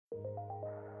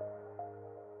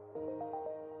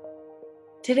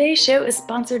Today's show is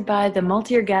sponsored by the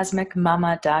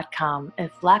multiorgasmicmama.com.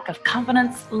 If lack of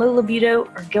confidence, low libido,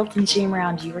 or guilt and shame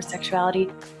around your sexuality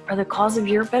are the cause of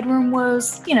your bedroom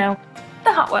woes, the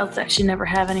hot wild sex you never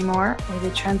have anymore, or the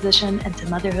transition into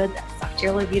motherhood that sucked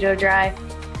your libido dry,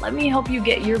 let me help you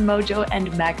get your mojo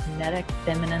and magnetic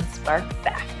feminine spark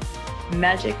back.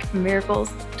 Magic,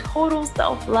 miracles, total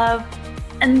self-love,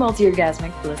 and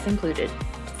multi-orgasmic bliss included.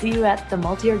 See you at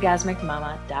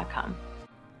themultiorgasmicmama.com.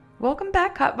 Welcome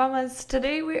back, Hot Mamas.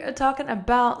 Today we are talking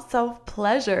about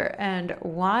self-pleasure and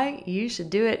why you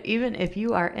should do it even if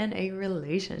you are in a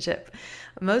relationship.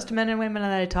 Most men and women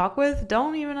that I talk with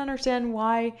don't even understand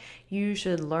why you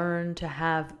should learn to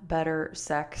have better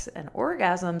sex and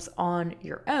orgasms on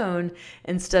your own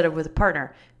instead of with a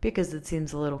partner, because it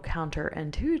seems a little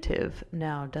counterintuitive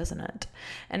now, doesn't it?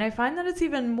 And I find that it's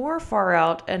even more far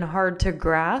out and hard to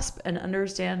grasp and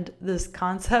understand this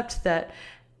concept that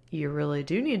you really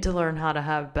do need to learn how to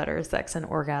have better sex and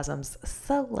orgasms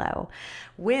solo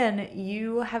when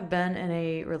you have been in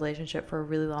a relationship for a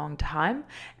really long time,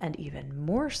 and even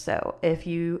more so if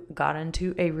you got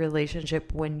into a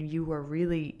relationship when you were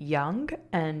really young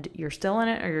and you're still in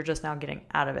it or you're just now getting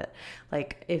out of it.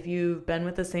 Like if you've been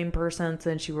with the same person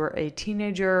since you were a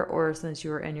teenager or since you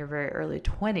were in your very early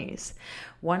 20s.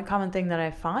 One common thing that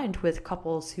I find with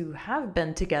couples who have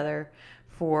been together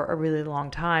for a really long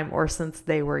time or since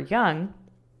they were young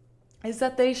is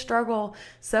that they struggle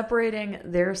separating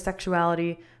their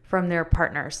sexuality from their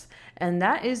partners. And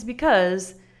that is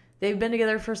because they've been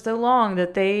together for so long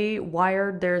that they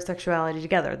wired their sexuality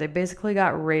together. They basically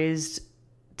got raised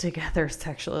together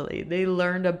sexually. They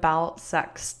learned about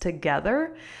sex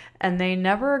together, and they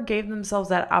never gave themselves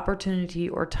that opportunity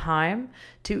or time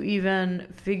to even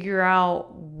figure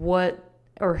out what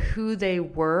or who they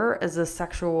were as a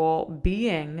sexual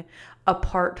being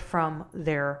apart from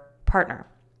their partner.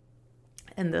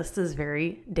 And this is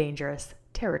very dangerous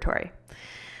territory.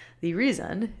 The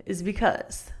reason is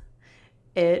because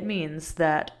it means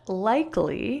that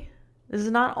likely, this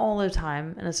is not all the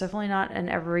time, and it's definitely not in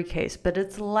every case, but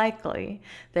it's likely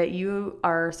that you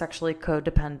are sexually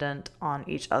codependent on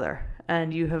each other.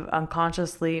 And you have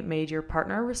unconsciously made your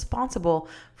partner responsible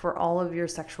for all of your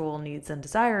sexual needs and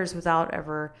desires without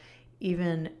ever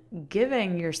even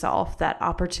giving yourself that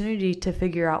opportunity to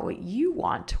figure out what you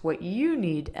want, what you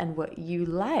need, and what you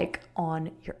like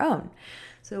on your own.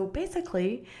 So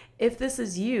basically, if this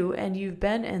is you and you've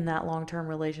been in that long-term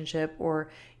relationship or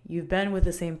you've been with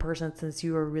the same person since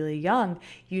you were really young,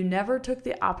 you never took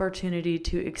the opportunity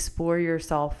to explore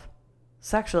yourself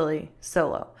sexually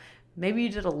solo. Maybe you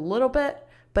did a little bit,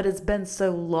 but it's been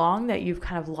so long that you've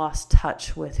kind of lost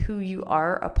touch with who you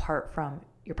are apart from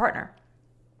your partner.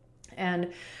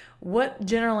 And what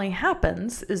generally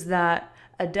happens is that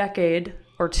a decade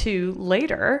or two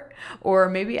later, or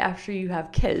maybe after you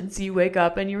have kids, you wake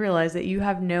up and you realize that you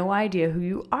have no idea who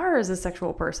you are as a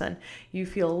sexual person. You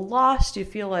feel lost. You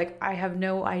feel like, I have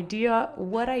no idea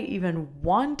what I even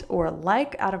want or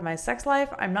like out of my sex life.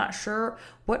 I'm not sure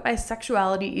what my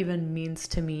sexuality even means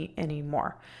to me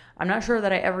anymore. I'm not sure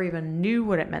that I ever even knew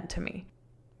what it meant to me,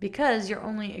 because your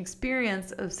only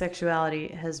experience of sexuality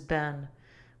has been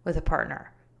with a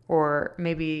partner, or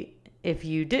maybe if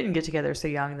you didn't get together so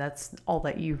young, that's all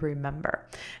that you remember.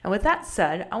 And with that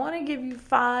said, I want to give you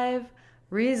 5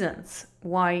 reasons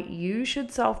why you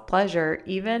should self-pleasure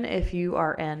even if you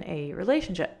are in a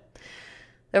relationship.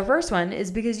 The first one is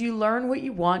because you learn what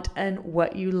you want and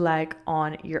what you like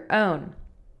on your own.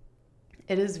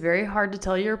 It is very hard to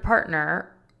tell your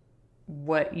partner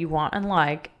what you want and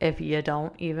like if you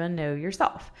don't even know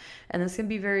yourself. And this can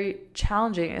be very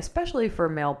challenging, especially for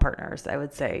male partners, I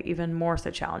would say, even more so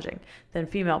challenging than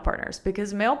female partners,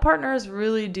 because male partners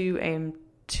really do aim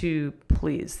to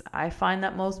please. I find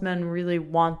that most men really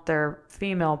want their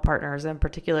female partners in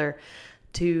particular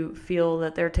to feel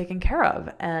that they're taken care of.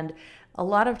 And a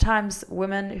lot of times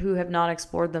women who have not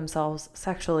explored themselves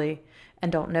sexually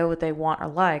and don't know what they want or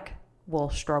like will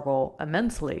struggle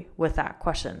immensely with that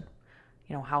question.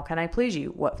 How can I please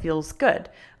you? What feels good?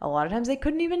 A lot of times they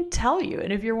couldn't even tell you.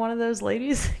 And if you're one of those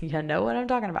ladies, you know what I'm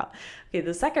talking about. Okay,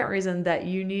 the second reason that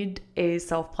you need a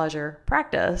self-pleasure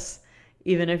practice,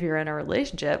 even if you're in a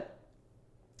relationship,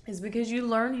 is because you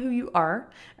learn who you are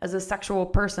as a sexual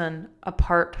person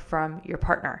apart from your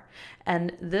partner.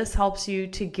 And this helps you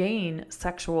to gain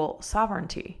sexual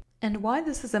sovereignty. And why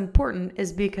this is important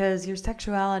is because your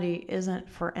sexuality isn't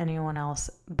for anyone else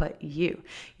but you.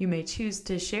 You may choose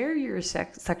to share your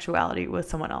sexuality with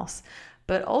someone else,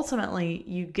 but ultimately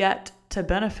you get to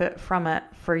benefit from it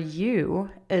for you.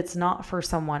 It's not for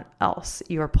someone else.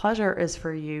 Your pleasure is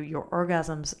for you. Your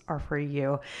orgasms are for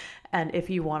you. And if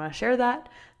you want to share that,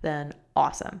 then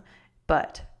awesome.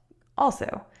 But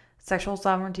also, sexual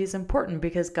sovereignty is important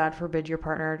because God forbid your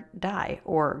partner die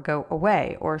or go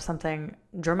away or something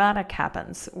dramatic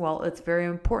happens. Well, it's very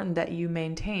important that you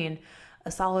maintain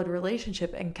a solid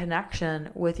relationship and connection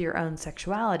with your own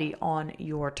sexuality on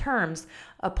your terms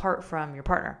apart from your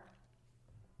partner.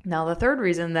 Now, the third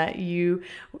reason that you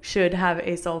should have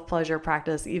a self-pleasure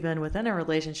practice even within a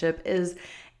relationship is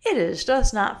it is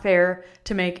just not fair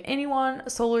to make anyone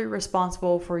solely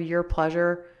responsible for your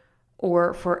pleasure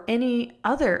or for any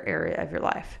other area of your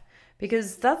life,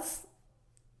 because that's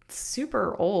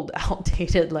super old,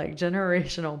 outdated, like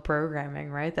generational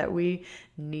programming, right? That we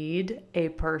need a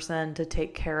person to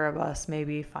take care of us,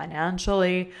 maybe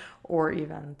financially or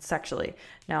even sexually.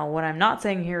 Now, what I'm not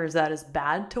saying here is that it's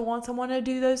bad to want someone to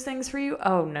do those things for you.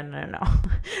 Oh, no.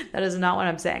 That is not what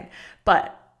I'm saying.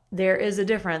 But there is a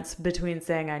difference between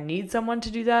saying I need someone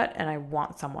to do that and I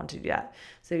want someone to do that.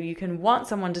 So you can want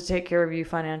someone to take care of you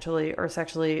financially or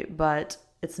sexually, but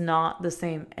it's not the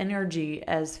same energy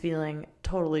as feeling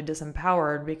totally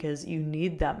disempowered because you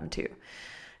need them to.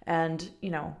 And,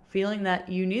 feeling that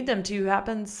you need them to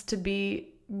happens to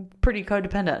be pretty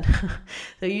codependent.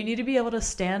 So you need to be able to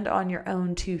stand on your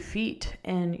own 2 feet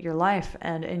in your life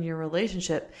and in your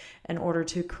relationship in order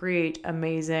to create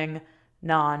amazing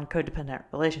non-codependent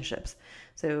relationships.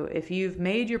 So if you've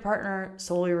made your partner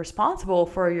solely responsible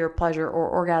for your pleasure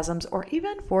or orgasms, or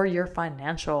even for your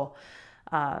financial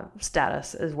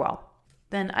status as well,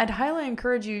 then I'd highly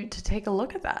encourage you to take a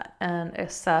look at that and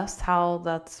assess how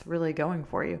that's really going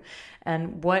for you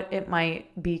and what it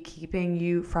might be keeping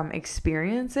you from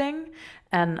experiencing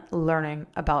and learning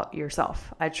about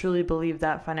yourself. I truly believe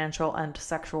that financial and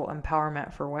sexual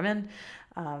empowerment for women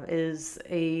is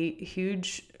a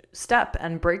huge step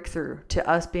and breakthrough to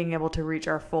us being able to reach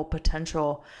our full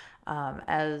potential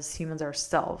as humans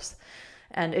ourselves.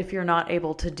 And if you're not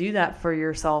able to do that for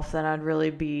yourself, then I'd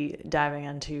really be diving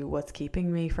into what's keeping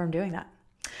me from doing that.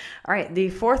 All right, the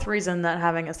fourth reason that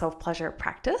having a self-pleasure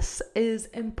practice is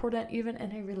important even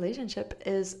in a relationship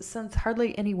is since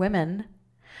hardly any women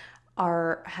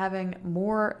are having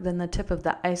more than the tip of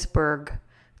the iceberg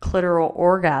clitoral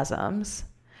orgasms,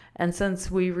 and since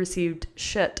we received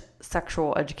shit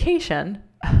sexual education,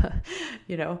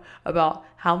 about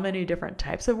how many different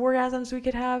types of orgasms we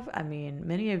could have. I mean,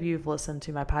 many of you have listened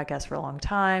to my podcast for a long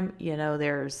time.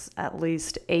 There's at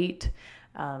least 8.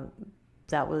 I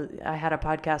had a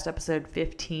podcast episode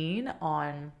 15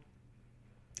 on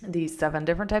the 7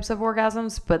 different types of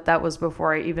orgasms, but that was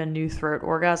before I even knew throat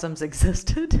orgasms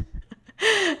existed.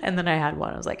 And then I had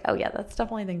one. I was like, oh yeah, that's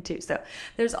definitely a thing too. So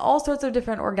there's all sorts of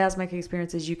different orgasmic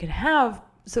experiences you can have.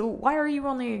 So why are you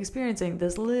only experiencing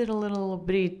this little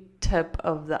bitty tip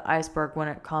of the iceberg when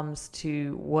it comes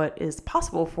to what is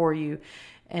possible for you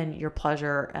and your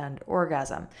pleasure and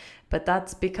orgasm? But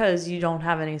that's because you don't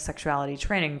have any sexuality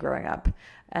training growing up.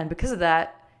 And because of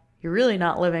that, you're really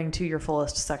not living to your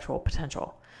fullest sexual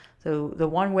potential. So the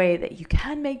one way that you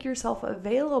can make yourself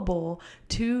available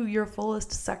to your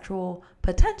fullest sexual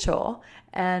potential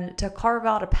and to carve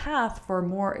out a path for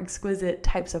more exquisite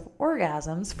types of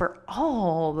orgasms, for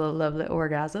all the lovely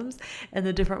orgasms and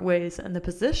the different ways and the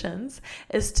positions,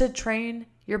 is to train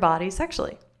your body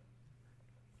sexually.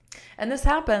 And this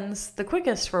happens the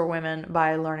quickest for women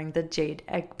by learning the jade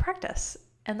egg practice.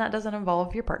 And that doesn't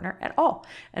involve your partner at all.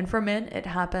 And for men, it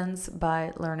happens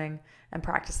by learning and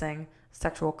practicing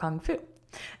sexual kung fu.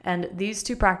 And these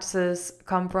 2 practices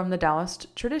come from the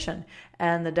Taoist tradition.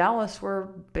 And the Taoists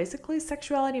were basically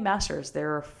sexuality masters. They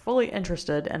were fully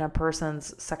interested in a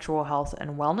person's sexual health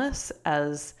and wellness,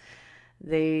 as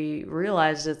they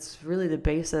realized it's really the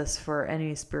basis for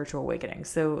any spiritual awakening.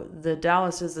 So the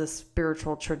Taoist is a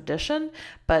spiritual tradition,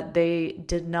 but they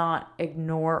did not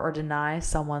ignore or deny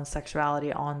someone's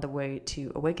sexuality on the way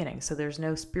to awakening. So there's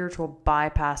no spiritual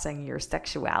bypassing your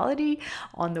sexuality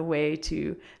on the way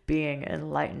to being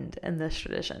enlightened in this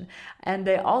tradition. And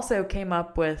they also came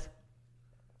up with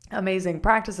amazing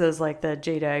practices like the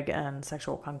jade egg and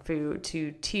sexual kung fu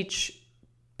to teach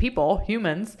people,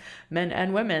 humans, men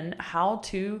and women, how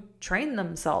to train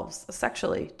themselves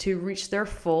sexually to reach their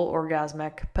full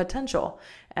orgasmic potential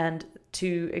and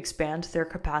to expand their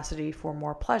capacity for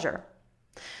more pleasure.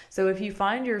 So if you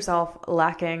find yourself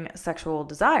lacking sexual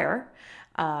desire,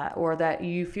 or that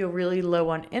you feel really low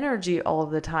on energy all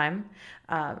of the time,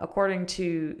 according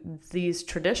to these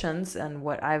traditions, and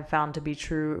what I've found to be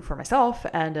true for myself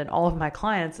and in all of my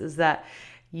clients, is that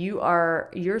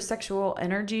Your sexual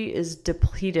energy is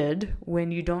depleted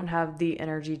when you don't have the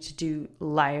energy to do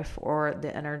life or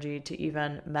the energy to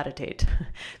even meditate.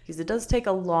 Because it does take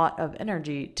a lot of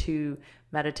energy to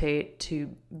meditate,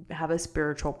 to have a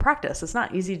spiritual practice. It's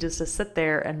not easy just to sit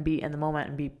there and be in the moment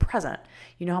and be present.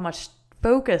 You know how much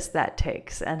focus that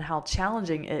takes and how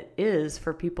challenging it is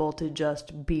for people to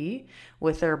just be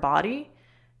with their body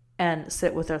and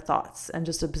sit with their thoughts and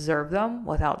just observe them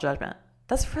without judgment.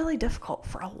 That's really difficult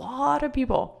for a lot of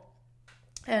people.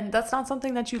 And that's not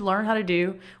something that you learn how to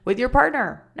do with your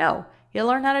partner. No, you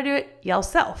learn how to do it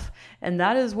yourself. And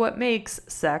that is what makes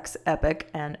sex epic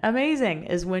and amazing,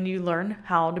 is when you learn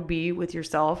how to be with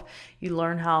yourself. You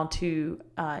learn how to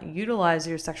utilize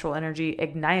your sexual energy,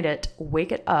 ignite it,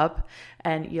 wake it up,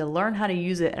 and you learn how to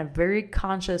use it in a very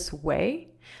conscious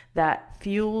way that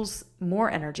fuels more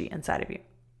energy inside of you.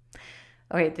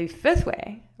 Okay, the fifth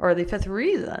way, or the fifth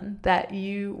reason that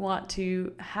you want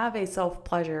to have a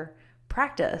self-pleasure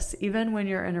practice, even when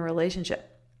you're in a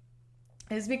relationship,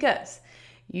 is because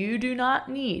you do not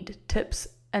need tips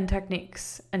and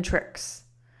techniques and tricks.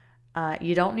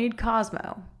 You don't need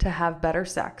Cosmo to have better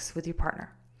sex with your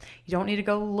partner. You don't need to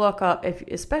go look up,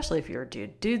 especially if you're a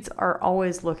dude. Dudes are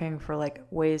always looking for like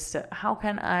ways to, how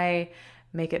can I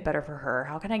make it better for her?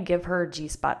 How can I give her a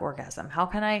G-spot orgasm? How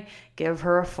can I give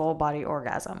her a full body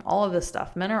orgasm? All of this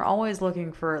stuff. Men are always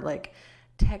looking for like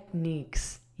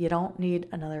techniques. You don't need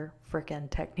another freaking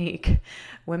technique.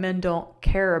 Women don't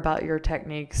care about your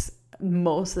techniques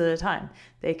most of the time.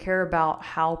 They care about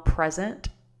how present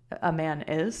a man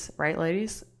is, right,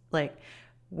 ladies? Like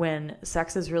when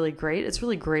sex is really great, it's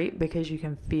really great because you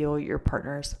can feel your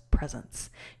partner's presence.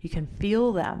 You can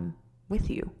feel them with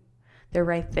you. They're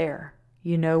right there.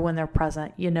 You know when they're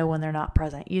present. You know when they're not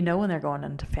present. You know when they're going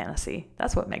into fantasy.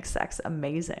 That's what makes sex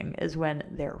amazing, is when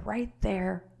they're right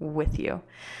there with you.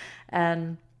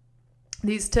 And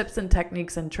these tips and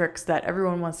techniques and tricks that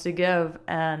everyone wants to give,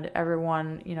 and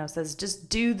everyone, says, just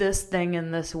do this thing in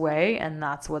this way and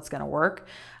that's what's going to work.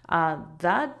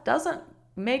 That doesn't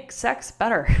make sex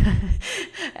better.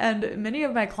 And many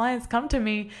of my clients come to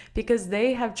me because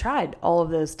they have tried all of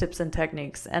those tips and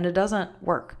techniques and it doesn't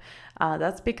work.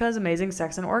 That's because amazing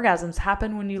sex and orgasms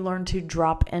happen when you learn to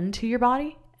drop into your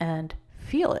body and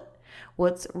feel it.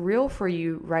 What's real for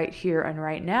you right here and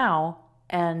right now,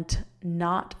 and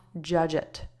not judge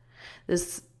it.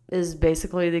 This is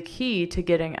basically the key to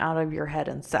getting out of your head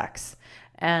in sex.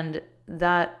 And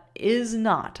that is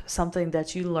not something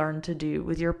that you learn to do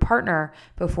with your partner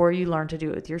before you learn to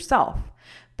do it with yourself.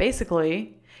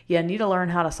 Basically, you need to learn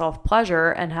how to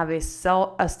self-pleasure and have a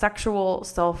sexual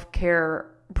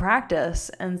self-care practice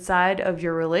inside of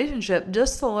your relationship,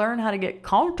 just to learn how to get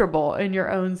comfortable in your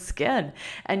own skin,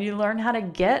 and you learn how to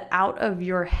get out of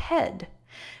your head.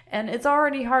 And it's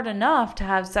already hard enough to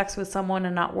have sex with someone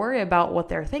and not worry about what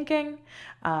they're thinking.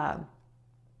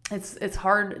 It's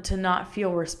hard to not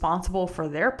feel responsible for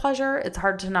their pleasure. It's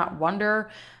hard to not wonder,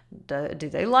 do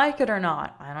they like it or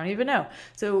not? I don't even know.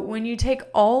 So when you take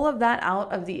all of that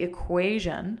out of the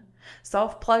equation,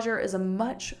 self-pleasure is a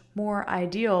much more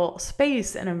ideal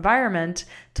space and environment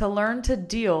to learn to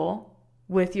deal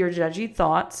with your judgy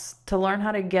thoughts, to learn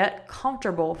how to get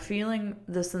comfortable feeling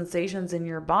the sensations in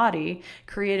your body,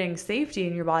 creating safety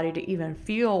in your body to even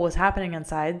feel what's happening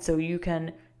inside so you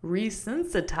can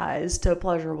resensitize to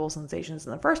pleasurable sensations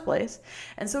in the first place.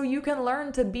 And so you can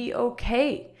learn to be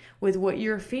okay with what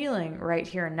you're feeling right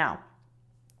here and now.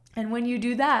 And when you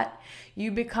do that,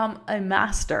 you become a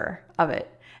master of it.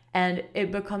 And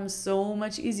it becomes so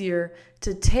much easier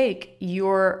to take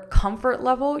your comfort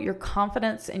level, your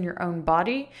confidence in your own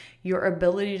body, your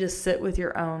ability to sit with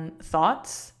your own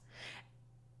thoughts.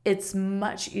 It's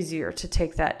much easier to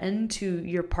take that into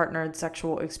your partnered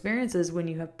sexual experiences when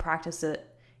you have practiced it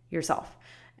yourself.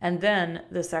 And then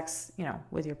the sex,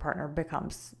 with your partner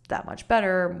becomes that much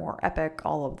better, more epic,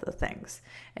 all of the things.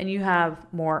 And you have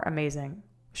more amazing,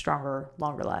 stronger,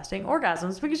 longer lasting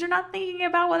orgasms because you're not thinking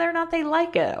about whether or not they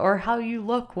like it or how you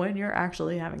look when you're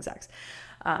actually having sex.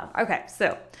 Okay,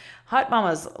 so hot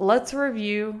mamas, let's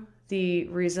review the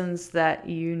reasons that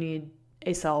you need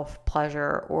a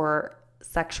self-pleasure or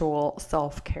sexual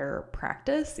self-care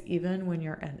practice even when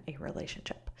you're in a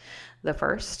relationship. The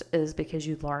first is because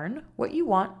you learn what you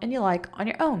want and you like on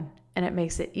your own, and it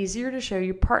makes it easier to show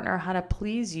your partner how to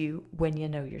please you when you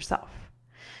know yourself.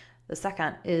 The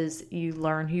second is you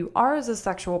learn who you are as a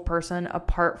sexual person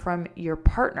apart from your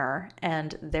partner,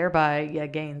 and thereby you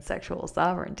gain sexual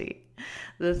sovereignty.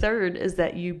 The third is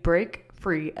that you break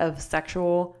free of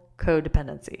sexual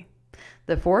codependency.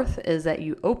 The fourth is that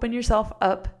you open yourself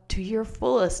up to your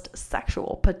fullest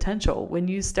sexual potential when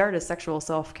you start a sexual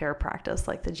self-care practice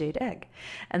like the Jade Egg.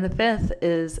 And the fifth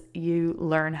is you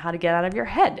learn how to get out of your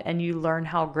head, and you learn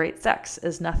how great sex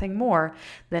is nothing more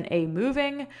than a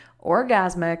moving,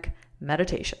 orgasmic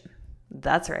meditation.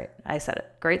 That's right. I said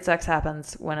it. Great sex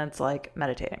happens when it's like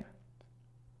meditating.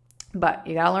 But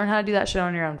you gotta learn how to do that shit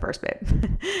on your own first, babe.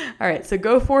 All right, so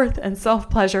go forth and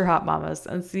self-pleasure, hot mamas,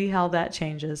 and see how that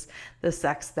changes the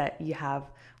sex that you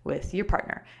have with your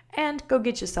partner. And go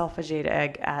get yourself a Jade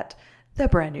Egg at the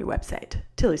brand new website,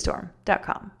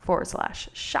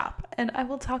 tillystorm.com/shop. And I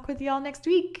will talk with y'all next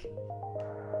week.